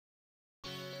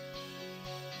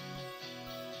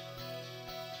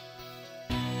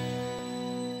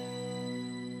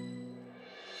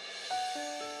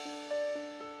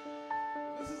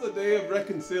a day of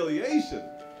reconciliation.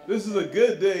 This is a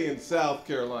good day in South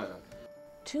Carolina.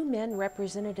 Two men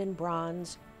represented in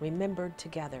bronze, remembered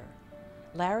together.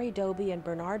 Larry Doby and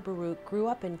Bernard Baruch grew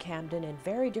up in Camden in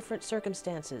very different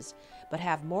circumstances, but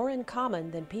have more in common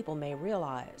than people may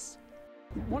realize.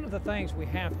 One of the things we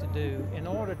have to do in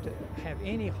order to have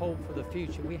any hope for the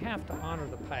future, we have to honor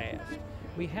the past.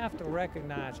 We have to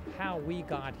recognize how we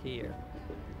got here.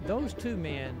 Those two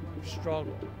men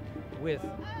struggled with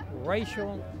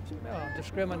racial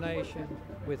discrimination,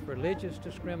 with religious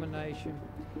discrimination,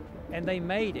 and they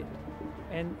made it,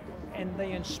 and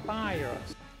they inspire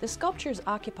us. The sculptures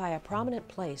occupy a prominent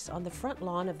place on the front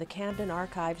lawn of the Camden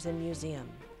Archives and Museum.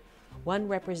 One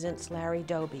represents Larry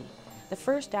Doby, the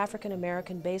first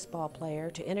African-American baseball player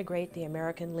to integrate the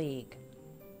American League.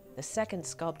 The second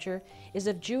sculpture is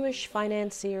of Jewish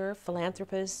financier,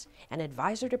 philanthropist, and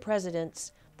advisor to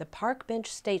presidents, the park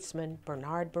bench statesman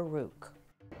Bernard Baruch.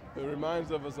 It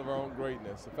reminds us of our own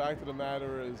greatness. The fact of the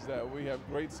matter is that we have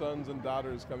great sons and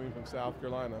daughters coming from South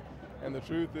Carolina. And the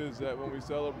truth is that when we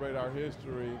celebrate our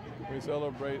history, we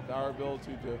celebrate our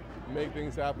ability to make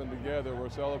things happen together, we're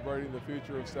celebrating the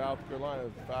future of South Carolina.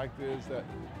 The fact is that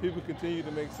people continue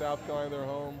to make South Carolina their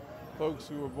home. Folks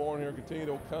who were born here continue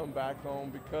to come back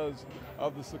home because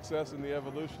of the success and the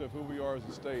evolution of who we are as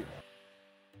a state.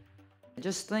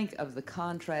 Just think of the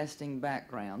contrasting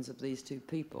backgrounds of these two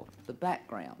people, the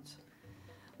backgrounds.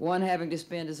 One having to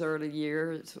spend his early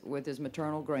years with his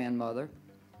maternal grandmother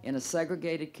in a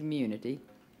segregated community,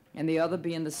 and the other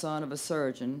being the son of a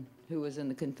surgeon who was in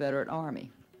the Confederate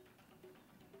Army.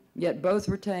 Yet both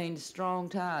retained strong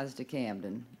ties to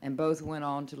Camden, and both went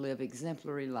on to live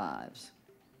exemplary lives.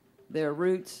 Their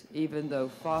roots, even though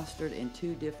fostered in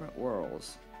two different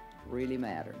worlds, really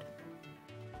mattered.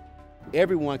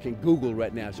 Everyone can Google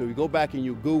right now, so you go back and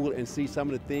you Google and see some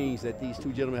of the things that these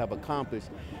two gentlemen have accomplished.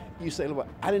 You say, look,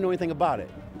 I didn't know anything about it.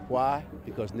 Why?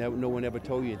 Because no one ever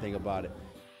told you anything about it.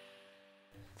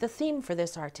 The theme for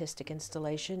this artistic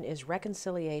installation is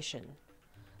reconciliation.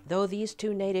 Though these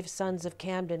two native sons of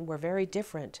Camden were very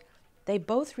different, they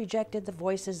both rejected the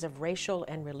voices of racial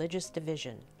and religious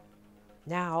division.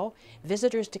 Now,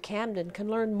 visitors to Camden can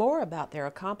learn more about their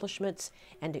accomplishments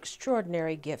and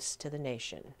extraordinary gifts to the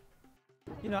nation.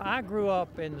 You know, I grew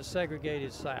up in the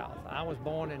segregated South. I was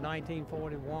born in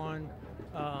 1941.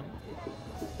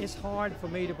 It's hard for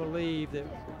me to believe that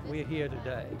we're here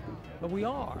today, but we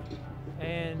are.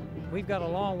 And we've got a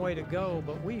long way to go,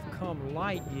 but we've come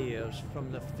light years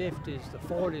from the 50s, the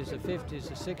 40s, the 50s,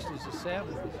 the 60s, the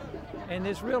 70s. And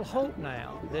there's real hope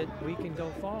now that we can go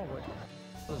forward.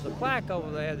 There's a plaque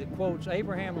over there that quotes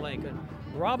Abraham Lincoln,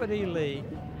 Robert E. Lee,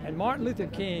 and Martin Luther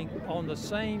King on the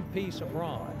same piece of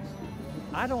bronze.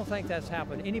 I don't think that's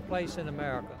happened any place in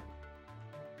America.